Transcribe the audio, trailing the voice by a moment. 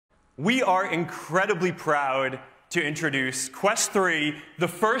we are incredibly proud to introduce Quest 3, the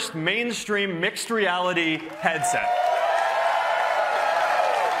first mainstream mixed reality headset.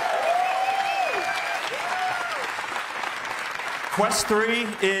 Quest 3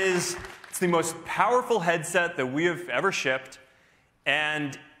 is the most powerful headset that we have ever shipped,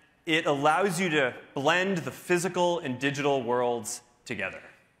 and it allows you to blend the physical and digital worlds together.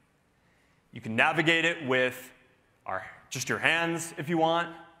 You can navigate it with just your hands if you want,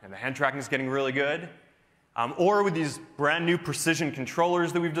 and the hand tracking is getting really good. Or with these brand new precision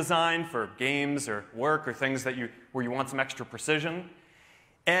controllers that we've designed for games or work or things where you want some extra precision.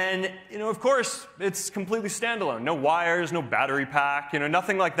 And of course, it's completely standalone. No wires, no battery pack,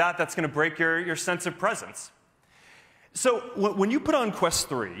 nothing like that that's going to break your sense of presence. So when you put on Quest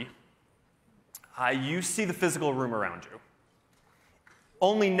 3, you see the physical room around you.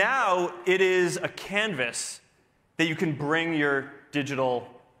 Only now it is a canvas that you can bring your digital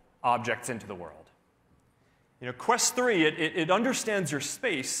objects into the world. Quest 3, it understands your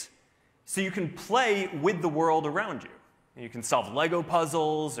space, so you can play with the world around you. You can solve Lego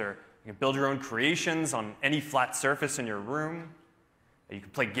puzzles, or you can build your own creations on any flat surface in your room. You can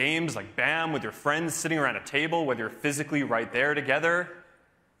play games like BAM with your friends sitting around a table, whether you're physically right there together,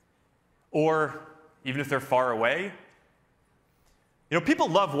 or even if they're far away. People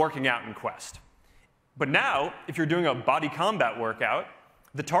love working out in Quest. But now, if you're doing a body combat workout,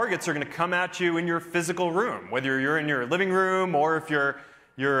 the targets are going to come at you in your physical room. Whether you're in your living room or if you're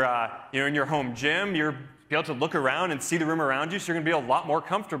in your home gym, you'll be able to look around and see the room around you, so you're going to be a lot more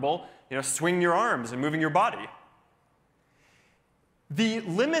comfortable swinging your arms and moving your body. The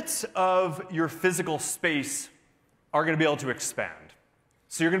limits of your physical space are going to be able to expand.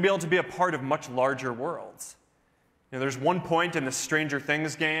 So you're going to be able to be a part of much larger worlds. There's one point in the Stranger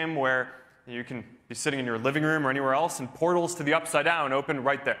Things game where you can be sitting in your living room or anywhere else, and portals to the Upside Down open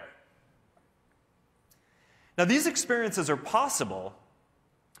right there. Now, these experiences are possible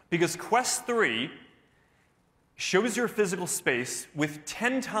because Quest 3 shows your physical space with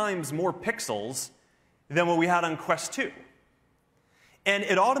 10 times more pixels than what we had on Quest 2. And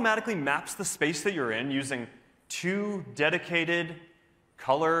it automatically maps the space that you're in using 2 dedicated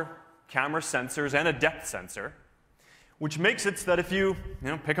color camera sensors and a depth sensor, which makes it so that if you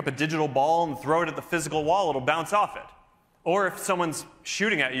pick up a digital ball and throw it at the physical wall, it'll bounce off it. Or if someone's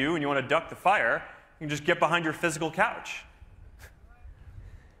shooting at you and you want to duck the fire, you can just get behind your physical couch.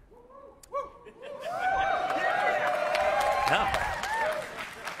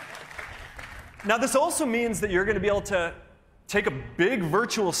 Now, this also means that you're going to be able to take a big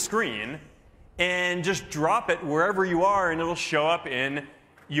virtual screen and just drop it wherever you are, and it'll show up in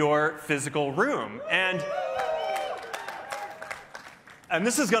your physical room. And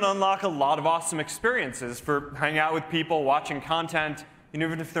this is going to unlock a lot of awesome experiences for hanging out with people, watching content,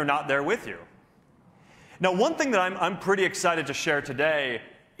 even if they're not there with you. Now, one thing that I'm pretty excited to share today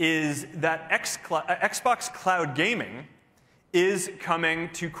is that Xbox Cloud Gaming is coming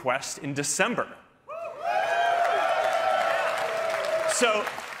to Quest in December. So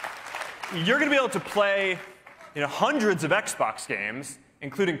you're going to be able to play hundreds of Xbox games,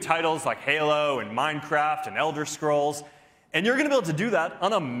 including titles like Halo and Minecraft and Elder Scrolls. And you're going to be able to do that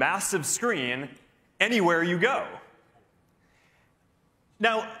on a massive screen anywhere you go.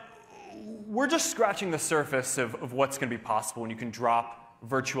 Now, we're just scratching the surface of what's going to be possible when you can drop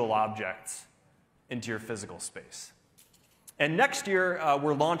virtual objects into your physical space. And next year,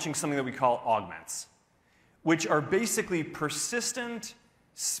 we're launching something that we call augments, which are basically persistent,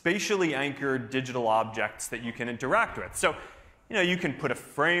 spatially anchored digital objects that you can interact with. So, you can put a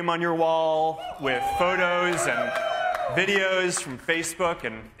frame on your wall with photos and videos from Facebook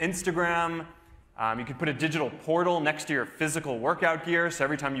and Instagram. You can put a digital portal next to your physical workout gear, so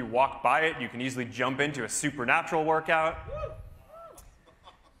every time you walk by it, you can easily jump into a supernatural workout.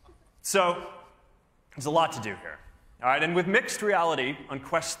 So there's a lot to do here. All right, and with mixed reality on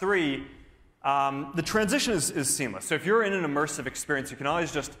Quest 3, the transition is seamless. So if you're in an immersive experience, you can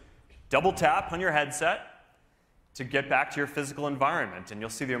always just double tap on your headset to get back to your physical environment, and you'll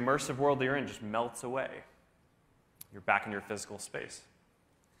see the immersive world that you're in just melts away. You're back in your physical space.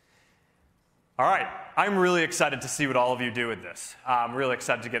 All right, I'm really excited to see what all of you do with this. I'm really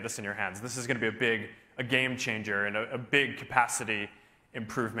excited to get this in your hands. This is going to be a game changer and a big capacity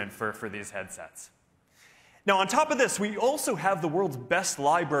improvement for these headsets. Now, on top of this, we also have the world's best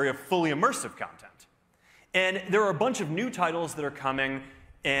library of fully immersive content. And there are a bunch of new titles that are coming,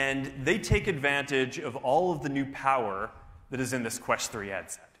 and they take advantage of all of the new power that is in this Quest 3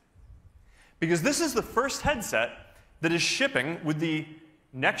 headset. Because this is the first headset that is shipping with the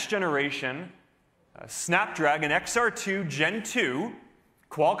next generation Snapdragon XR2 Gen 2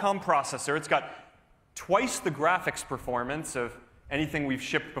 Qualcomm processor. It's got twice the graphics performance of anything we've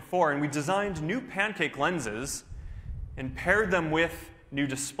shipped before. And we designed new pancake lenses and paired them with new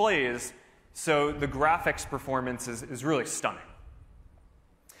displays, so the graphics performance is really stunning.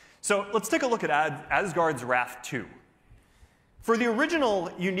 So let's take a look at Asgard's Wrath 2. For the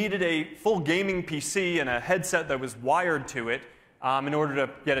original, you needed a full gaming PC and a headset that was wired to it in order to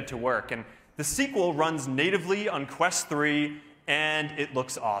get it to work. And the sequel runs natively on Quest 3, and it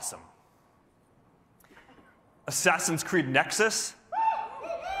looks awesome. Assassin's Creed Nexus,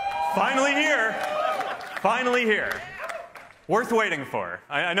 finally here. Finally here. Worth waiting for.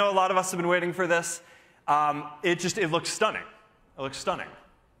 I know a lot of us have been waiting for this. It looks stunning. It looks stunning.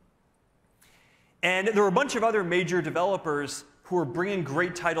 And there were a bunch of other major developers who are bringing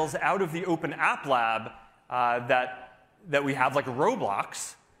great titles out of the Open App Lab that we have, like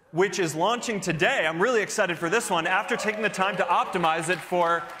Roblox, which is launching today. I'm really excited for this one after taking the time to optimize it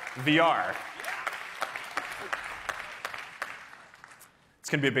for VR. It's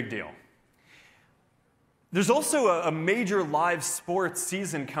going to be a big deal. There's also a major live sports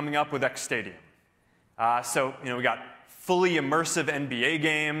season coming up with X Stadium. So we got fully immersive NBA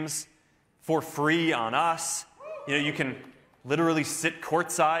games for free on us. You can literally sit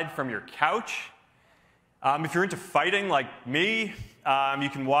courtside from your couch. If you're into fighting like me, you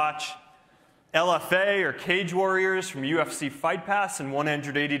can watch LFA or Cage Warriors from UFC Fight Pass in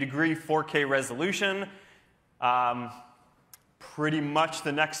 180-degree 4K resolution. Pretty much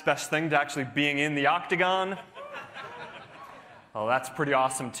the next best thing to actually being in the octagon. Well, that's pretty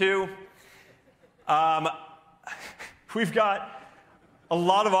awesome, too. We've got a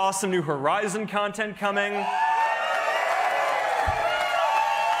lot of awesome new Horizon content coming.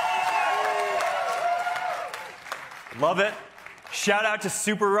 Love it. Shout out to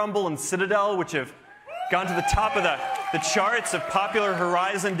Super Rumble and Citadel, which have gone to the top of the charts of popular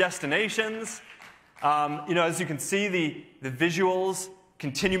Horizon destinations. As you can see, the visuals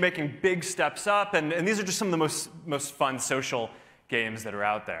continue making big steps up, and these are just some of the most fun social games that are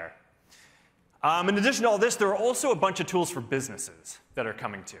out there. In addition to all this, there are also a bunch of tools for businesses that are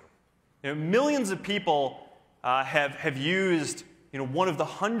coming too. Millions of people have used one of the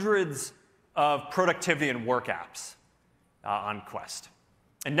hundreds of productivity and work apps on Quest.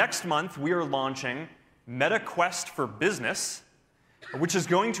 And next month, we are launching Meta Quest for Business, which is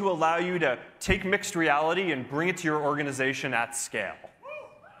going to allow you to take mixed reality and bring it to your organization at scale.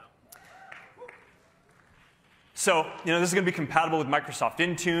 So, this is going to be compatible with Microsoft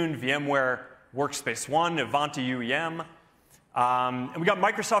Intune, VMware Workspace ONE, Ivanti UEM. And we got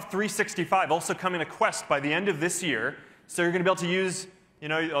Microsoft 365 also coming to Quest by the end of this year. So you're going to be able to use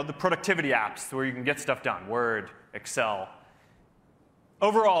the productivity apps where you can get stuff done, Word, Excel.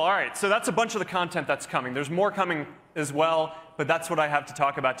 Overall, all right, so that's a bunch of the content that's coming. There's more coming as well, but that's what I have to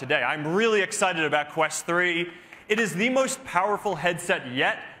talk about today. I'm really excited about Quest 3. It is the most powerful headset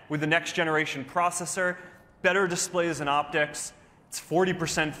yet with the next generation processor, better displays and optics. It's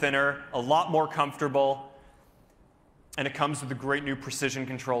 40% thinner, a lot more comfortable, and it comes with the great new precision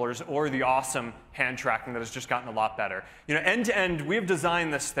controllers or the awesome hand tracking that has just gotten a lot better. End to end, we've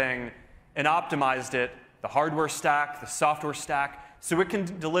designed this thing and optimized it, the hardware stack, the software stack, so it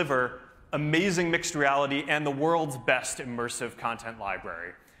can deliver amazing mixed reality and the world's best immersive content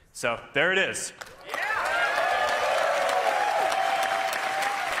library. So there it is. Yeah.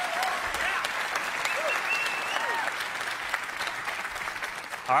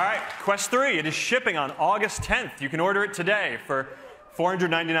 All right, Quest 3, it is shipping on August 10th. You can order it today for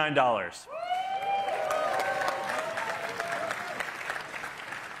 $499.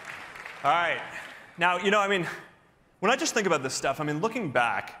 All right. Now, when I just think about this stuff, looking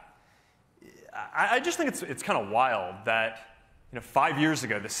back, I just think it's kind of wild that 5 years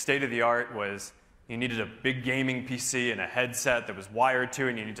ago, the state of the art was you needed a big gaming PC and a headset that was wired to it,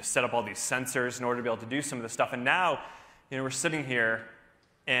 and you need to set up all these sensors in order to be able to do some of this stuff. And now, we're sitting here,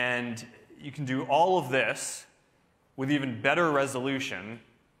 and you can do all of this with even better resolution,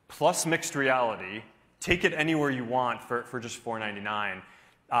 plus mixed reality, take it anywhere you want for just $499.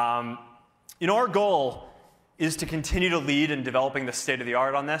 Our goal is to continue to lead in developing the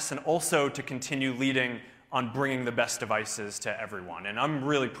state-of-the-art on this, and also to continue leading on bringing the best devices to everyone. And I'm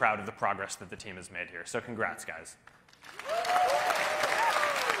really proud of the progress that the team has made here. So congrats, guys.